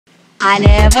I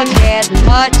never cared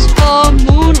much for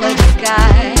moonlit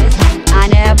skies. I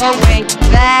never winked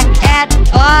back at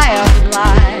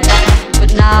fireflies.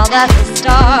 But now that the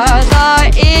stars are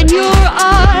in your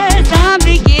eyes,